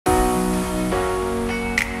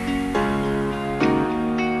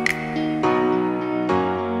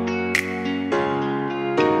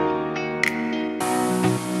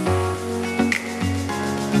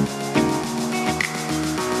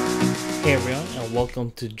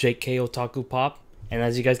welcome to JK OTAKU POP, and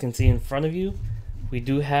as you guys can see in front of you, we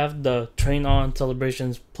do have the Train On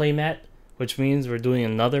Celebrations playmat, which means we're doing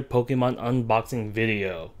another Pokemon unboxing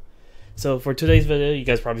video. So for today's video, you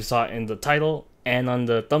guys probably saw it in the title and on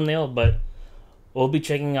the thumbnail, but we'll be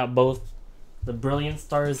checking out both the Brilliant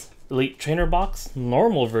Stars Elite Trainer Box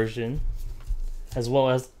normal version, as well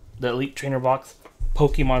as the Elite Trainer Box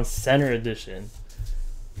Pokemon Center Edition.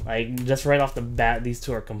 Like, just right off the bat, these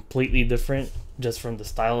two are completely different just from the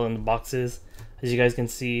style in the boxes. As you guys can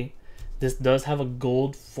see, this does have a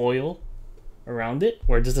gold foil around it,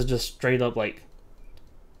 where this is just straight up like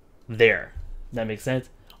there. That makes sense.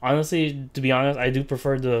 Honestly, to be honest, I do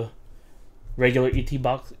prefer the regular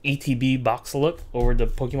ETB box look over the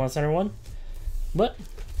Pokemon Center one. But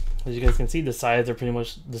as you guys can see, the sides are pretty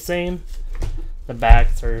much the same. The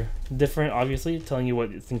backs are different, obviously, telling you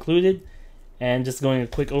what is included. And just going a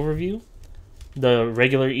quick overview, the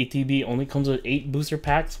regular ETB only comes with 8 booster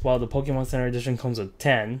packs, while the Pokemon Center Edition comes with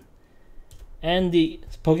 10. And the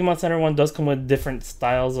Pokemon Center one does come with different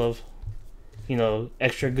styles of,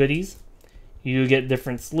 extra goodies. You do get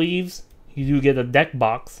different sleeves. You do get a deck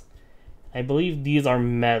box. I believe these are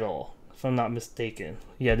metal, if I'm not mistaken.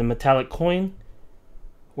 Yeah, the metallic coin.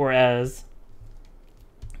 Whereas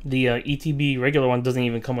the ETB regular one doesn't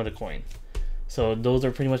even come with a coin. So those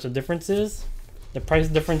are pretty much the differences. The price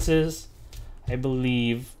differences, I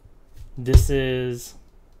believe this is,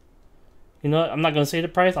 I'm not going to say the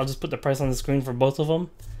price. I'll just put the price on the screen for both of them.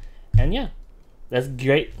 And yeah, that's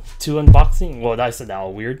great to unboxing. Well, I said that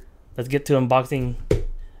all weird. Let's get to unboxing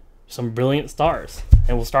some Brilliant Stars.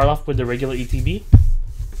 And we'll start off with the regular ETB.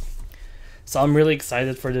 So I'm really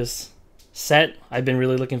excited for this set. I've been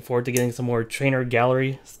really looking forward to getting some more trainer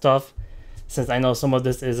gallery stuff, since I know some of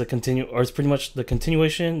this is it's pretty much the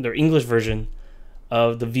continuation, their English version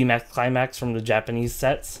of the VMAX Climax from the Japanese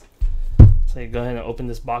sets. So you go ahead and open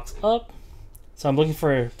this box up. So I'm looking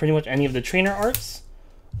for pretty much any of the trainer arts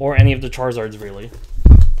or any of the Charizards, really.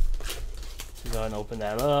 So go ahead and open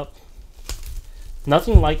that up.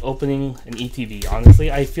 Nothing like opening an ETB,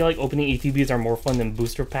 honestly. I feel like opening ETBs are more fun than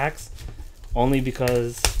booster packs, only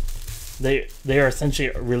because they are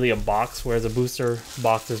essentially really a box, whereas a booster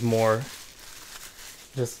box is more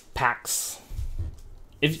just packs,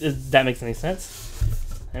 if that makes any sense.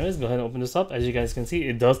 Anyways, go ahead and open this up. As you guys can see,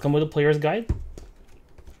 it does come with a player's guide,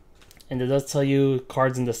 and it does tell you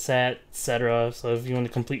cards in the set, etc. So if you want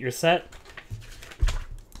to complete your set,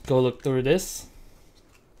 go look through this.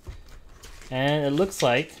 And it looks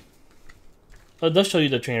like it does show you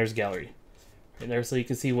the trainer's gallery right there, so you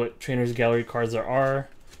can see what trainer's gallery cards there are.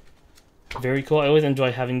 Very cool. I always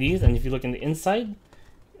enjoy having these. And if you look in the inside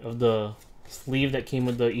of the sleeve that came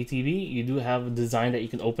with the ETB, you do have a design that you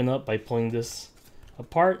can open up by pulling this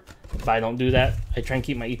apart. But I don't do that. I try and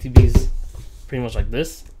keep my ETBs pretty much like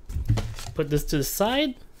this. Put this to the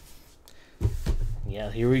side. Yeah,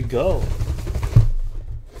 here we go.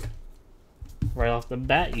 Right off the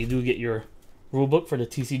bat, you do get your rulebook for the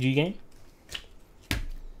TCG game.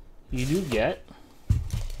 You do get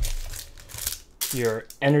your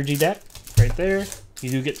energy deck right there. You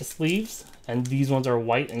do get the sleeves, and these ones are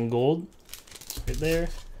white and gold. Right there.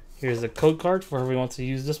 Here's a code card for whoever wants to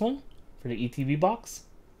use this one for the ETB box.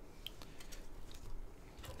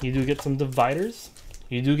 You do get some dividers.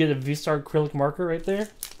 You do get a VStar acrylic marker right there.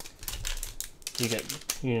 You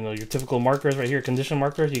get, your typical markers right here, condition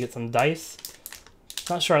markers. You get some dice.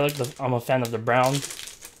 Not sure I'm a fan of the brown,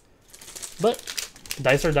 but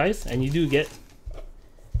dice are dice, and you do get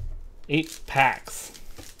 8 packs,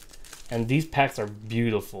 and these packs are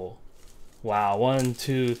beautiful. Wow, 1,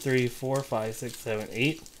 2, 3, 4, 5, 6, 7,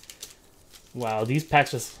 8. Wow, these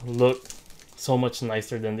packs just look so much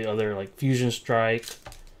nicer than the other, like Fusion Strike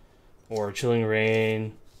or Chilling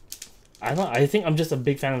Rain. I think I'm just a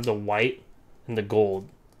big fan of the white and the gold.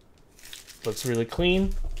 Looks really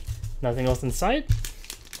clean. Nothing else inside.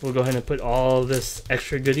 We'll go ahead and put all this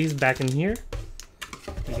extra goodies back in here.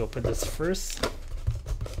 We go put this first,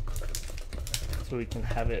 so we can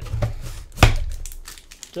have it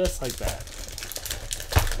just like that.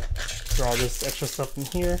 Throw all this extra stuff in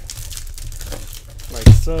here, like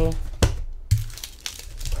so.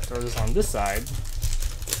 Throw this on this side.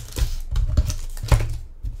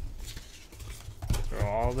 Throw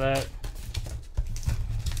all that.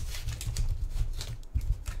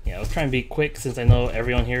 Yeah, I'll try and be quick since I know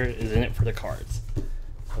everyone here is in it for the cards.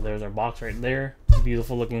 So there's our box right there.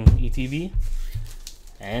 Beautiful looking ETB.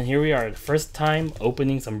 And here we are, the first time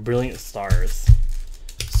opening some Brilliant Stars.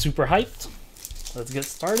 Super hyped. Let's get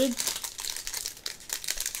started.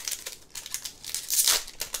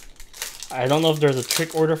 I don't know if there's a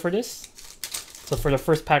trick order for this. So for the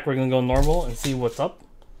first pack, we're gonna go normal and see what's up.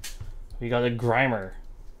 We got a Grimer.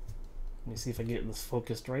 Let me see if I get this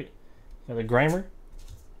focused right. We got a Grimer,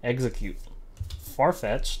 Execute,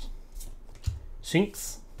 Farfetch'd,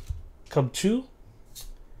 Shinx, Cubchoo,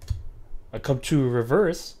 a Cubchoo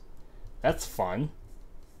reverse. That's fun.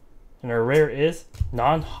 And our rare is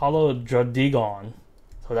non-hollow Dradigon.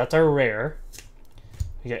 So that's our rare.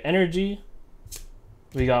 We got Energy.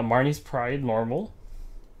 We got Marnie's Pride normal.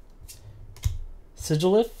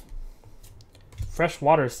 Sigilif.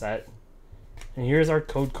 Freshwater set. And here's our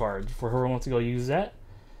code card for whoever wants to go use that.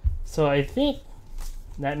 So I think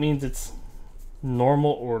that means it's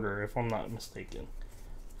normal order, if I'm not mistaken.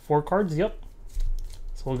 4 cards, yep.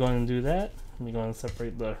 So we'll go ahead and do that. Let me go and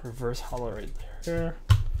separate the reverse hollow right there.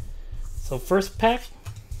 So first pack,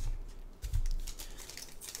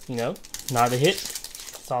 you know, not a hit.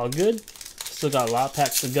 It's all good. Still got a lot of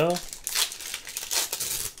packs to go.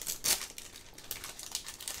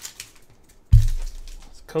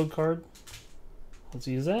 Code card. Let's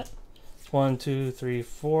use that. 1, 2, 3,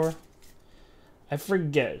 4. I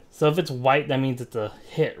forget. So if it's white, that means it's a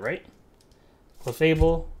hit, right?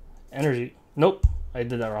 Clefable, Energy. Nope, I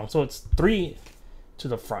did that wrong. So it's 3 to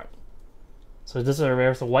the front. So this is a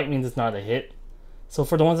rare. So white means it's not a hit. So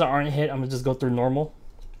for the ones that aren't a hit, I'm gonna just go through normal.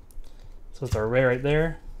 So it's our rare right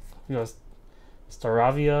there. We got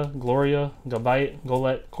Staravia, Gloria, Gabite,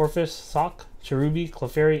 Golett, Corfish, Sock, Cherubi,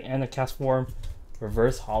 Clefairy, and a Castform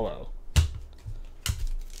reverse hollow.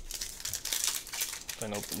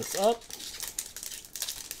 Gonna open this up.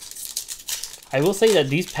 I will say that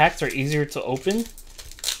these packs are easier to open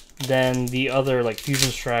than the other, like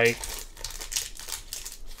Fusion Strike,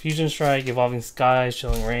 Evolving Sky,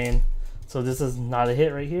 Chilling Rain. So this is not a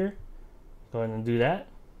hit right here. Go ahead and do that.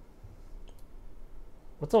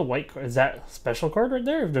 What's a white card? Is that a special card right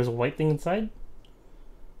there? If there's a white thing inside?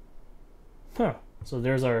 Huh. So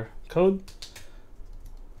there's our code.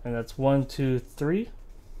 And that's 1, 2, 3.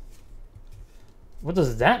 What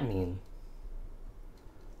does that mean?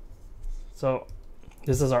 So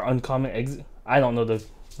this is our uncommon exit. I don't know the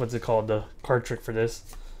what's it called, the card trick for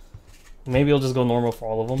this. Maybe I'll just go normal for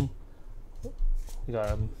all of them. We got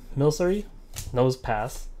a Milcery, Nose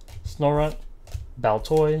Pass, Snorunt,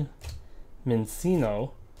 Baltoy,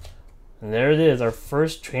 Mincino, and there it is, our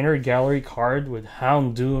first Trainer Gallery card with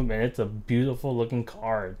Houndoom, and it's a beautiful looking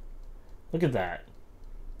card. Look at that.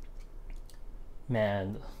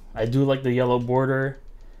 Man, I do like the yellow border.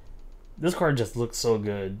 This card just looks so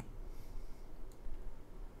good.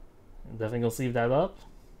 Definitely gonna sleeve that up.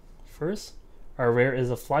 First, our rare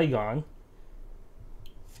is a Flygon.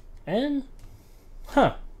 And,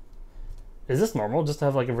 is this normal just to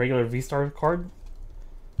have like a regular VStar card?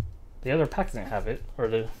 The other packs didn't have it,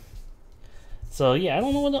 so yeah, I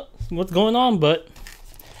don't know what's going on, but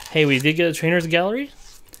hey, we did get a Trainer's Gallery,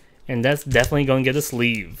 and that's definitely gonna get a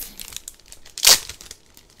sleeve.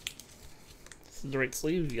 This is the right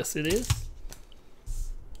sleeve, yes it is.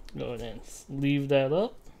 Go ahead and sleeve that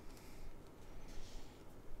up.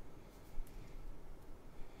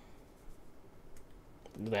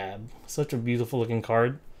 That such a beautiful looking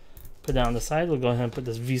card. Put that on the side. We'll go ahead and put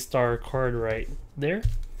this VStar card right there.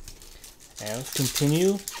 And let's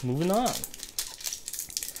continue moving on.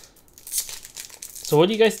 So what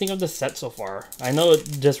do you guys think of the set so far? I know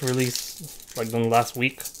it just released like in the last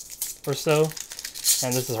week or so,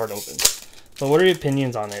 and this is hard to open. But what are your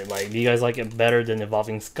opinions on it? Like, do you guys like it better than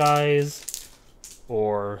Evolving Skies?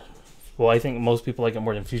 Or, well, I think most people like it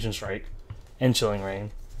more than Fusion Strike and Chilling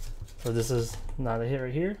Rain. So this is not a hit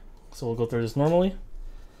right here. So we'll go through this normally.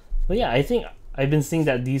 But yeah, I think I've been seeing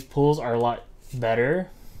that these pulls are a lot better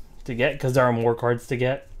to get because there are more cards to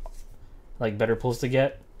get. Like better pulls to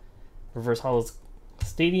get. Reverse Hollow's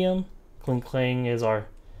Stadium. Kling Kling is our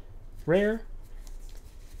rare.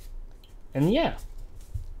 And yeah.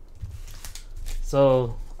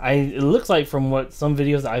 So it looks like from what some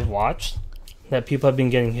videos that I've watched that people have been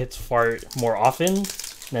getting hits far more often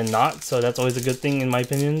than not, so that's always a good thing in my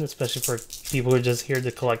opinion, especially for people who are just here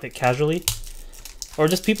to collect it casually, or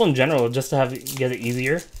just people in general, just to get it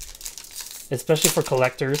easier, especially for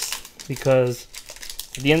collectors, because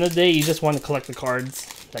at the end of the day you just want to collect the cards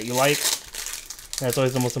that you like, and that's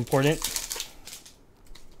always the most important.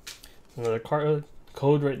 Another card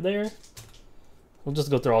code right there. We'll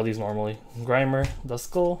just go through all these normally. Grimer,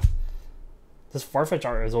 Duskull. This Farfetch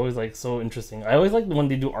art is always like so interesting. I always like when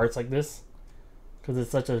they do arts like this, because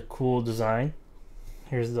it's such a cool design.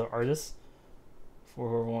 Here's the artist. For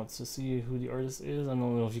whoever wants to see who the artist is, I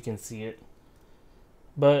don't know if you can see it,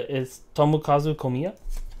 but it's Tomokazu Komiya.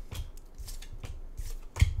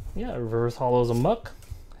 Yeah, reverse hollows a muck,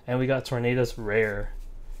 and we got Tornadus rare.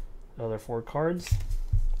 Other 4 cards.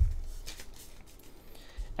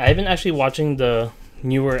 I've been actually watching the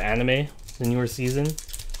newer anime, the newer season.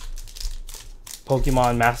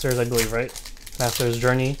 Pokemon Masters, I believe, right? Master's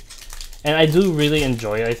Journey. And I do really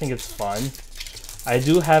enjoy it. I think it's fun. I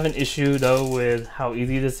do have an issue, though, with how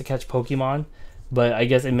easy it is to catch Pokemon. But I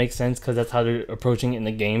guess it makes sense because that's how they're approaching it in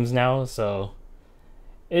the games now. So,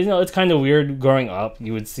 you know, it's kind of weird growing up.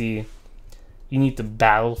 You would see you need to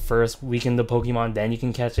battle first, weaken the Pokemon, then you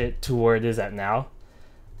can catch it to where it is at now.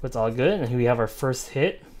 But it's all good. And here we have our first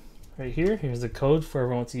hit right here. Here's the code for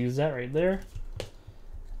everyone to use that right there.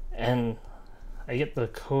 And I get the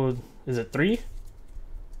code, is it 3?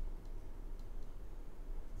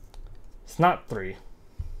 It's not 3.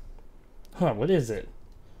 Huh, what is it?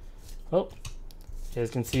 Oh, you guys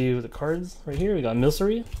can see the cards right here. We got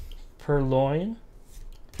Milcery, Purloin,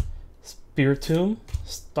 Spiritomb,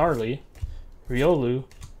 Starly, Riolu,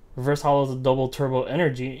 Reverse Holo is a double turbo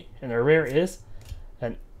energy, and our rare is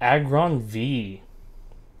an Aggron V.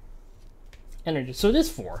 Energy. So it is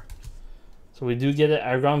 4. So we do get an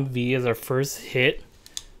Aggron V as our first hit.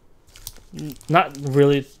 Not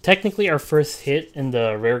really, technically our first hit in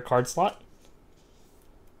the rare card slot.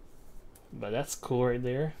 But that's cool right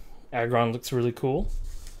there. Aggron looks really cool.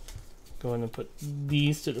 Go ahead and put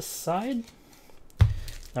these to the side.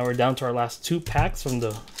 Now we're down to our last 2 packs from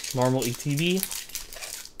the normal ETB.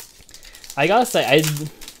 I gotta say,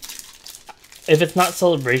 if it's not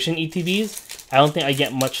Celebration ETBs, I don't think I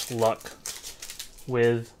get much luck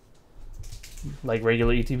with like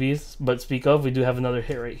regular ETBs. But speak of, we do have another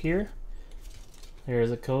hit right here.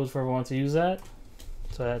 Here's a code for everyone to use that.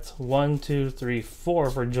 So that's 1, 2, 3, 4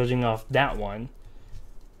 for judging off that one.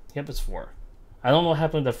 Yep, it's 4. I don't know what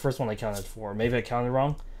happened to the first one I counted 4. Maybe I counted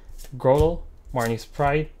wrong. Grotle, Marnie's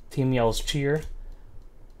Pride, Team Yellow's Cheer,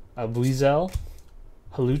 Buizel,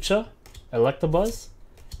 Halucha, Electabuzz,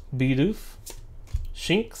 Bidoof,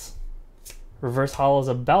 Shinx, Reverse Holo is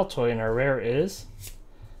a Baltoy, and our rare is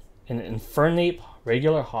an Infernape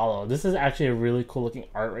regular holo. This is actually a really cool looking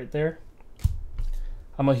art right there.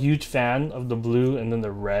 I'm a huge fan of the blue and then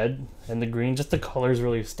the red and the green. Just the colors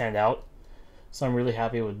really stand out. So I'm really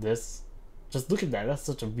happy with this. Just look at that. That's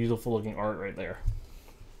such a beautiful looking art right there.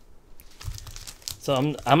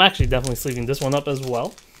 So I'm actually definitely sleeving this one up as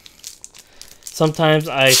well. Sometimes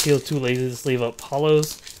I feel too lazy to sleeve up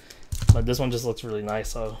holos, but this one just looks really nice,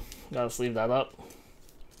 so gotta sleeve that up.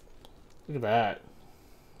 Look at that.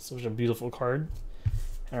 Such a beautiful card.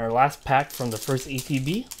 And our last pack from the first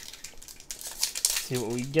ETB. See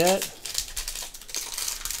what we get.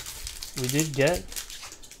 We did get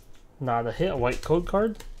not a hit, a white code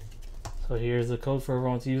card. So here's the code for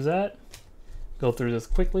everyone to use that. Go through this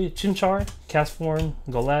quickly. Chimchar, Castform,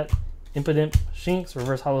 Golett, Impidimp, Shinx,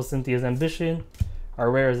 Reverse Holo Cynthia's Ambition. Our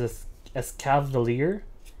rare is Escavalier.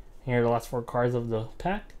 Here are the last 4 cards of the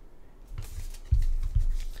pack.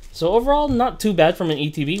 So overall, not too bad from an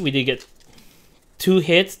ETB. We did get 2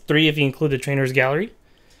 hits, 3 if you include the Trainer's Gallery.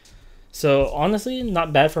 So honestly,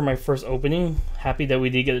 not bad for my first opening. Happy that we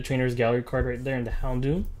did get a Trainer's Gallery card right there in the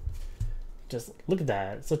Houndoom. Just look at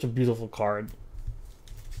that. It's such a beautiful card.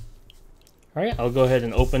 Alright, I'll go ahead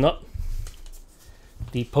and open up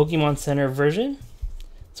the Pokemon Center version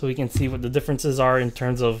so we can see what the differences are in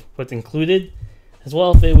terms of what's included, as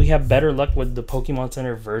well if we have better luck with the Pokemon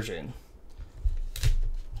Center version.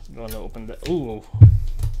 I'm going to open that. Ooh,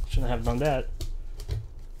 shouldn't have done that.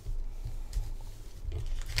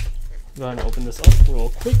 Go ahead and open this up real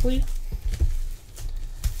quickly.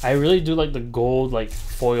 I really do like the gold like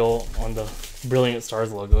foil on the Brilliant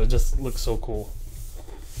Stars logo. It just looks so cool.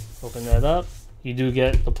 Open that up. You do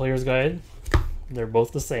get the player's guide. They're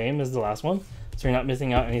both the same as the last one, so you're not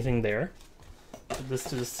missing out anything there. Put this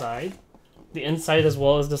to the side. The inside as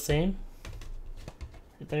well is the same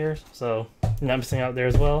right there, so you're not missing out there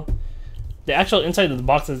as well. The actual inside of the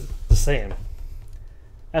box is the same.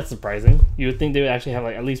 That's surprising. You would think they would actually have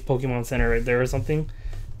like at least Pokemon Center right there or something.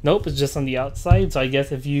 Nope, it's just on the outside. So I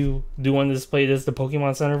guess if you do want to display this, the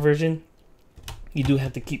Pokemon Center version, you do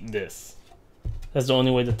have to keep this. That's the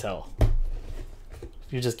only way to tell.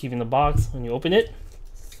 If you're just keeping the box, when you open it,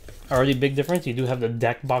 already big difference. You do have the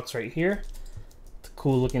deck box right here. It's a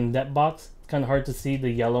cool looking deck box. Kind of hard to see the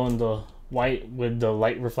yellow and the white with the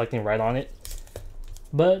light reflecting right on it.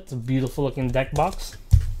 But it's a beautiful looking deck box.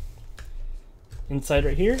 Inside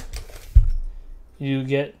right here, you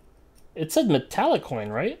get, it said metallic coin,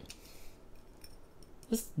 right?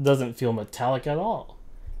 This doesn't feel metallic at all.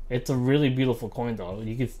 It's a really beautiful coin though.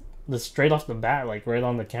 You can, straight off the bat, like right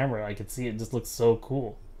on the camera, I could see it just looks so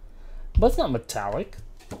cool. But it's not metallic.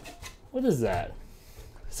 What is that?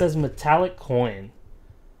 It says metallic coin.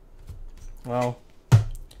 Well,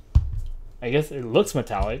 I guess it looks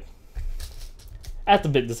metallic. That's a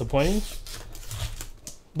bit disappointing.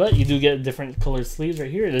 But you do get different colored sleeves right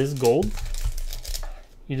here. It is gold.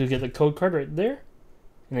 You do get the code card right there.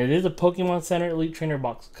 And it is a Pokemon Center Elite Trainer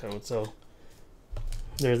box code. So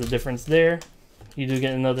there's a difference there. You do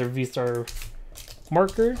get another VStar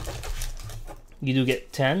marker. You do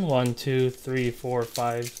get 10. 1, 2, 3, 4,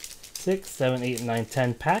 5, 6, 7, 8, 9,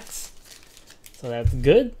 10 packs. So that's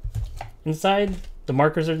good. Inside, the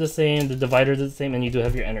markers are the same, the dividers are the same, and you do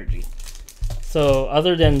have your energy. So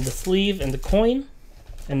other than the sleeve and the coin,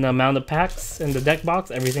 and the amount of packs in the deck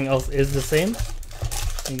box, everything else is the same.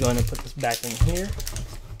 I'm going to put this back in here.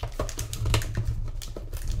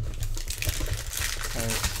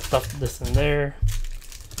 And stuff this in there.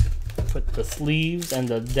 Put the sleeves and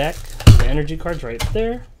the deck, the energy cards right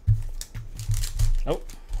there. Oh,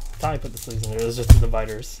 I thought I put the sleeves in there. It was just the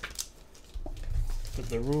dividers. Put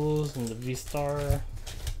the rules and the VStar.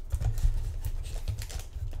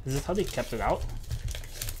 Is this how they kept it out?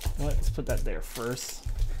 Let's put that there first.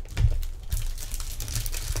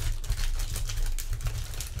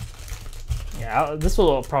 Yeah, this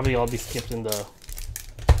will probably all be skipped in the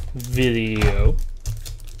video.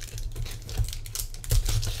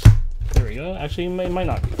 There we go. Actually, it might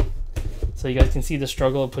not be. So you guys can see the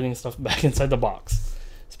struggle of putting stuff back inside the box.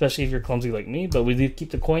 Especially if you're clumsy like me. But we do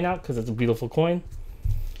keep the coin out because it's a beautiful coin.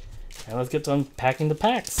 And let's get to unpacking the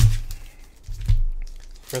packs.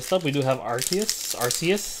 First up, we do have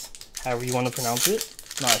Arceus, however you want to pronounce it.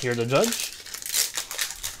 Not here to judge.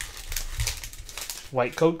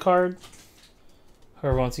 White code card.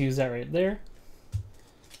 Whoever wants to use that right there.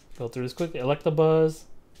 Go through this quick. Electabuzz,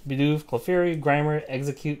 Bidoof, Clefairy, Grimer,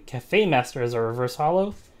 Execute, Cafe Master is a reverse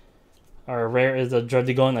holo. Our rare is a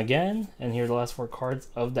Druddigon again. And here are the last 4 cards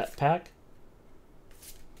of that pack.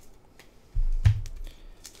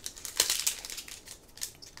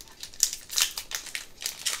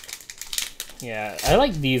 Yeah, I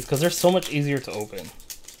like these because they're so much easier to open.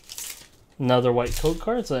 Another white code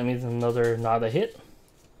card, so that means another not a hit.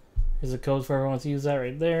 Here's a code for everyone to use that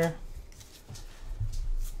right there.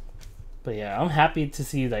 But yeah, I'm happy to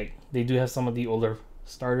see like they do have some of the older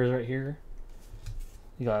starters right here.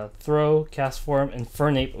 You got Throw, Cast Form, and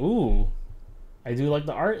Fernape. Ooh, I do like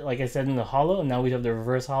the art. Like I said in the holo, and now we have the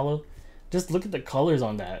reverse holo. Just look at the colors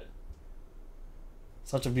on that.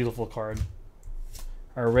 Such a beautiful card.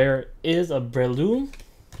 Our rare is a Breloom,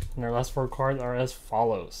 and our last 4 cards are as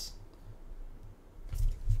follows.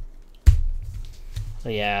 So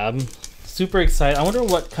yeah, I'm super excited. I wonder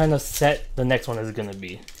what kind of set the next one is gonna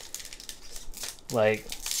be. Like,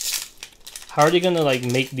 how are they gonna like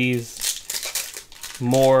make these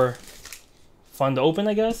more fun to open?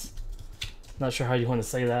 I guess. Not sure how you want to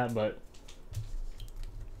say that, but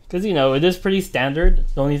because you know it is pretty standard.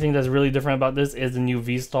 The only thing that's really different about this is the new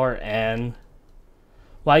VStar and.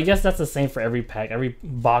 Well, I guess that's the same for every pack. Every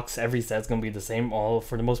box, every set's going to be the same, all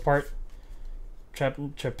for the most part.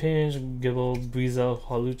 Trapinch, Gibble, Breezel,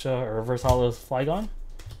 Hawlucha, or Reverse Holo Flygon.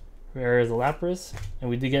 Rare is a Lapras. And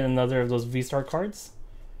we did get another of those VStar cards.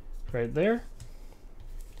 Right there.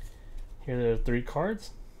 Here are the 3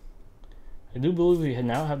 cards. I do believe we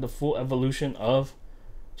now have the full evolution of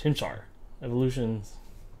Chimchar. Evolutions.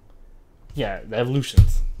 Yeah, the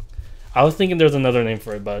evolutions. I was thinking there's another name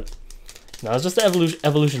for it, but... no, it's just the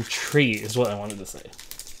evolution tree is what I wanted to say.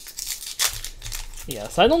 Yeah,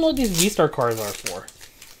 so I don't know what these V-Star cards are for.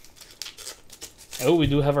 Oh, we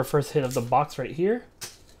do have our first hit of the box right here.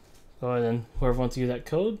 Go ahead and whoever wants to use that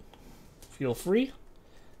code, feel free.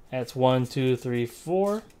 That's 1, 2, 3,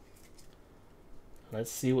 4.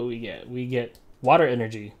 Let's see what we get. We get Water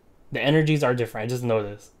Energy. The energies are different, I just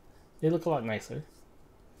noticed. They look a lot nicer.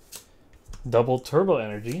 Double Turbo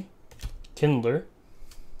Energy. Kindler.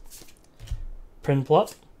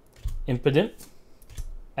 Prinplup, Impidimp,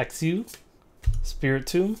 Exu,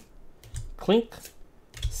 Spiritomb, Clink,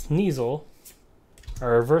 Sneasel.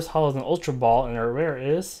 Our reverse holo is an Ultra Ball, and our rare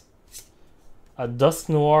is a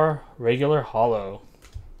Dusknoir regular holo.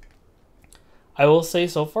 I will say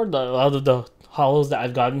so far, out of the holos that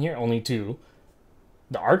I've gotten here, only 2.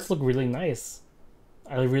 The arts look really nice.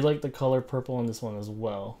 I really like the color purple on this one as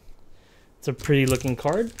well. It's a pretty looking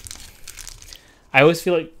card. I always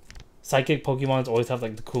feel like Psychic Pokemons always have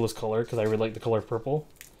like the coolest color because I really like the color purple.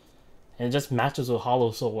 And it just matches with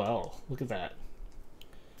holo so well. Look at that.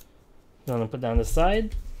 I'm going to put down the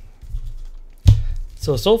side.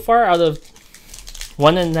 So far out of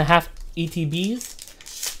 1.5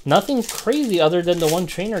 ETBs, nothing crazy other than the 1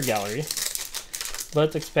 trainer gallery. But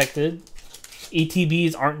it's expected.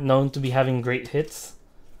 ETBs aren't known to be having great hits.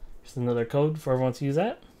 Just another code for everyone to use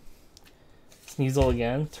that. Sneasel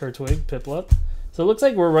again, Turtwig, Piplup, So it looks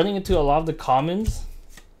like we're running into a lot of the commons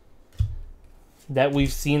that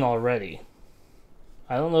we've seen already.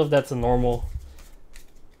 I don't know if that's a normal...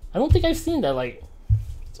 I don't think I've seen that. Like,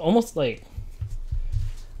 it's almost like...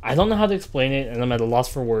 I don't know how to explain it, and I'm at a loss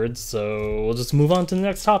for words, so we'll just move on to the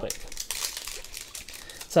next topic.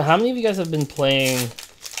 So how many of you guys have been playing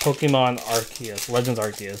Pokemon Arceus, Legends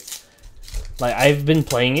Arceus? Like, I've been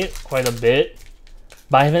playing it quite a bit,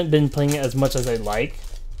 but I haven't been playing it as much as I'd like.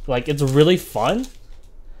 Like, it's really fun,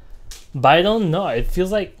 but I don't know. It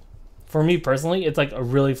feels like, for me personally, it's like a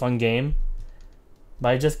really fun game, but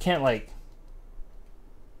I just can't, like...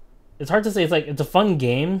 It's hard to say. It's like, it's a fun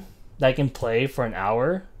game that I can play for an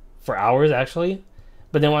hour, for hours actually,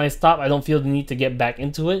 but then when I stop, I don't feel the need to get back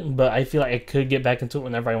into it, but I feel like I could get back into it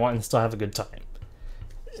whenever I want and still have a good time.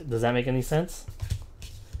 Does that make any sense?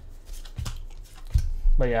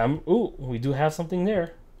 But yeah, ooh, we do have something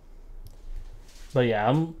there. But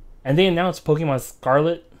yeah, and they announced Pokemon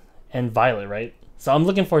Scarlet and Violet, right? So I'm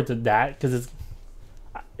looking forward to that, because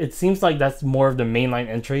it seems like that's more of the mainline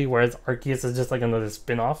entry, whereas Arceus is just like another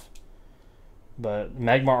spin-off. But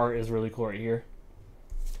Magmar art is really cool right here.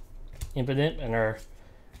 Impidimp and our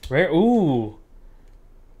rare. Ooh!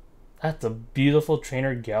 That's a beautiful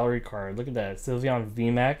trainer gallery card. Look at that. Sylveon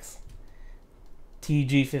VMAX.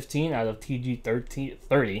 TG15 out of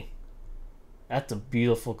TG30. That's a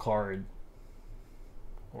beautiful card.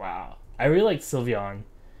 Wow. I really like Sylveon.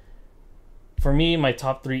 For me, my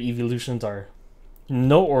top 3 evolutions are,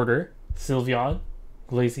 no order, Sylveon,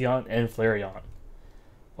 Glaceon, and Flareon.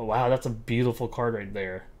 Oh, wow, that's a beautiful card right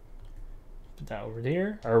there. Put that over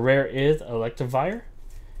there. Our rare is Electivire.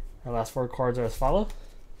 Our last 4 cards are as follow.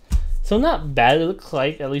 So not bad, it looks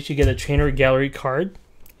like. At least you get a trainer gallery card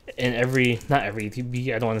in every, not every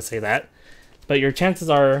ETB, I don't want to say that. But your chances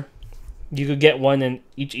are you could get one in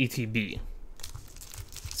each ETB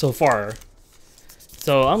so far.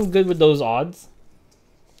 So I'm good with those odds.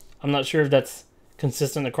 I'm not sure if that's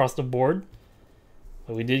consistent across the board,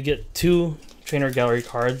 but we did get 2 trainer gallery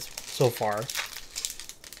cards so far, and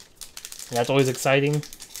that's always exciting.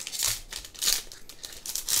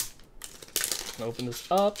 Open this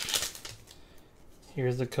up.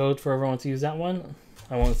 Here's the code for everyone to use that one.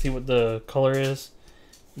 I want to see what the color is.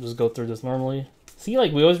 I'll just go through this normally. See,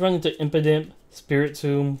 like, we always run into Impidimp,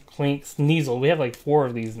 Spiritomb, Clink, Sneasel. We have like 4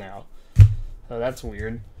 of these now. So that's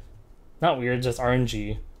weird. Not weird, just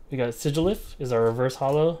RNG. We got Sigilif is our reverse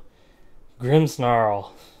holo.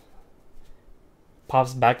 Grimmsnarl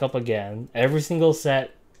pops back up again. Every single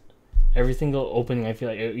set, every single opening, I feel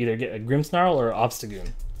like I either get a Grimmsnarl or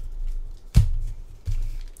Obstagoon.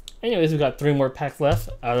 Anyways, we got 3 more packs left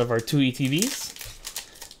out of our 2 ETBs.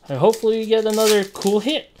 And hopefully we get another cool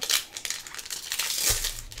hit.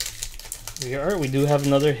 We do have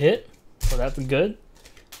another hit, so that's good.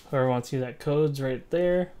 Whoever wants to use that code's right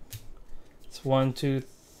there. It's 1, 2,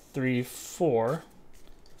 3, 4.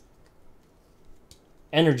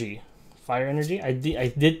 Energy. Fire energy. I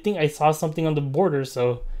did think I saw something on the border,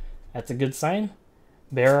 so that's a good sign.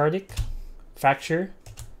 Berardic, Fracture,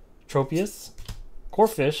 Tropius,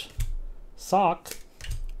 Corphish, Sock,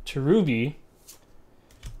 Cherubi,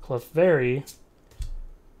 Clefairy,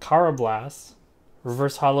 Carablast.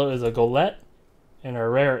 Reverse holo is a Golett, and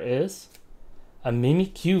our rare is a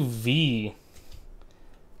Mimikyu V.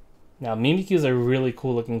 Now, Mimikyu is a really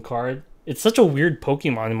cool looking card. It's such a weird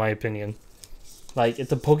Pokemon in my opinion. Like,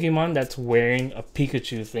 it's a Pokemon that's wearing a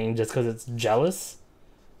Pikachu thing just because it's jealous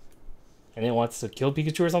and it wants to kill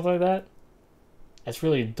Pikachu or something like that. That's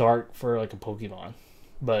really dark for like a Pokemon.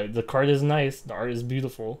 But the card is nice. The art is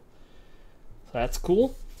beautiful. So that's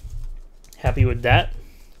cool. Happy with that.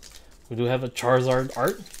 We do have a Charizard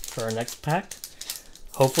art for our next pack.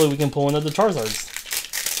 Hopefully we can pull one of the Charizards.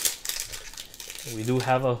 We do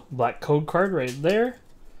have a black code card right there.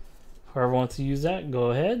 Whoever wants to use that,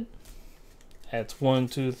 go ahead. That's 1,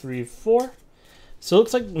 2, 3, 4. So it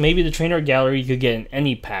looks like maybe the trainer gallery you could get in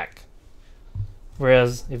any pack.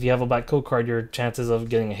 Whereas if you have a black code card, your chances of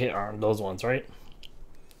getting a hit are on those ones, right?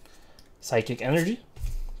 Psychic Energy,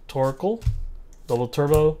 Torkoal, Double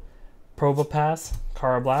Turbo, Probopass,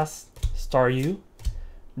 Carablast, Staryu,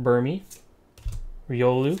 Burmy,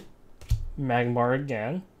 Riolu, Magmar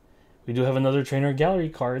again. We do have another trainer gallery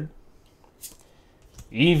card.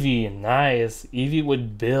 Eevee, nice. Eevee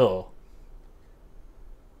with Bill.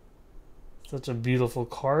 Such a beautiful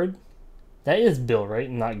card. That is Bill, right?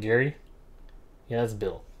 Not Gary. Yeah, that's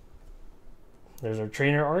Bill. There's our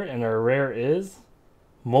trainer art, and our rare is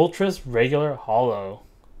Moltres regular holo.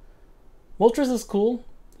 Moltres is cool.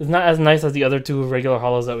 It's not as nice as the other 2 regular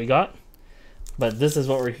holos that we got, but this is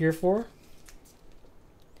what we're here for.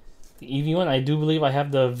 the EV one. I do believe I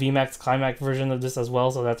have the VMAX Climax version of this as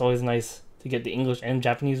well, so that's always nice to get the English and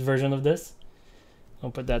Japanese version of this. I'll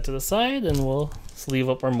put that to the side, and we'll sleeve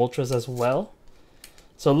up our Moltres as well.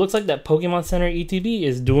 So it looks like that Pokemon Center ETB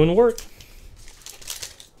is doing work.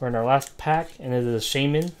 We're in our last pack, and it is a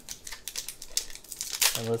Shaman.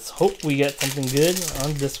 And let's hope we get something good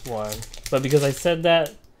on this one. But because I said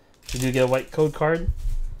that, you do get a white code card.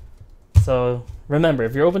 So remember,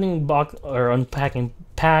 if you're opening box or unpacking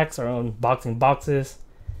packs or unboxing boxes,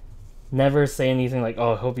 never say anything like,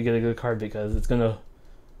 "Oh, I hope you get a good card," because it's gonna,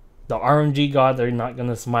 the RNG god, they're not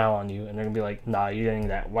gonna smile on you, and they're gonna be like, "Nah, you're getting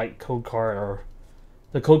that white code card or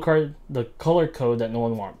the code card, the color code that no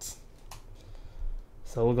one wants."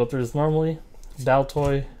 So we'll go through this normally.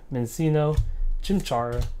 Baltoy, Mincino,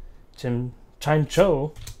 Chimchara,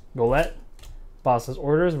 Chincho, Golett, Boss's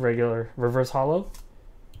Orders, regular reverse hollow.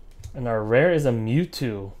 And our rare is a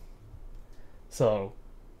Mewtwo. So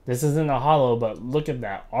this isn't a hollow, but look at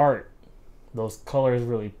that art. Those colors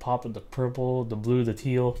really pop with the purple, the blue, the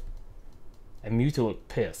teal. And Mewtwo looked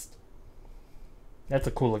pissed. That's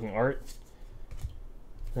a cool looking art.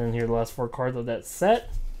 And here are the last 4 cards of that set.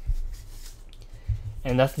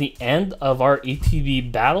 And that's the end of our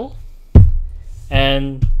ETB battle.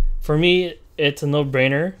 And for me, it's a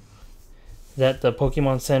no-brainer that the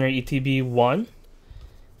Pokemon Center ETB won,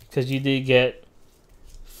 because you did get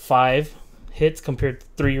 5 hits compared to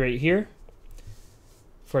 3 right here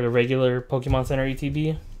for the regular Pokemon Center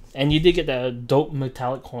ETB. And you did get that dope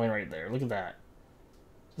metallic coin right there. Look at that.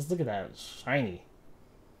 Just look at that. It's shiny.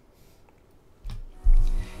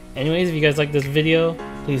 Anyways, if you guys like this video,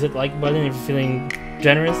 please hit the like button. If you're feeling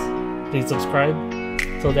generous, please subscribe.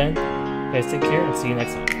 Till then, guys, take care and see you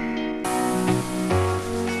next time.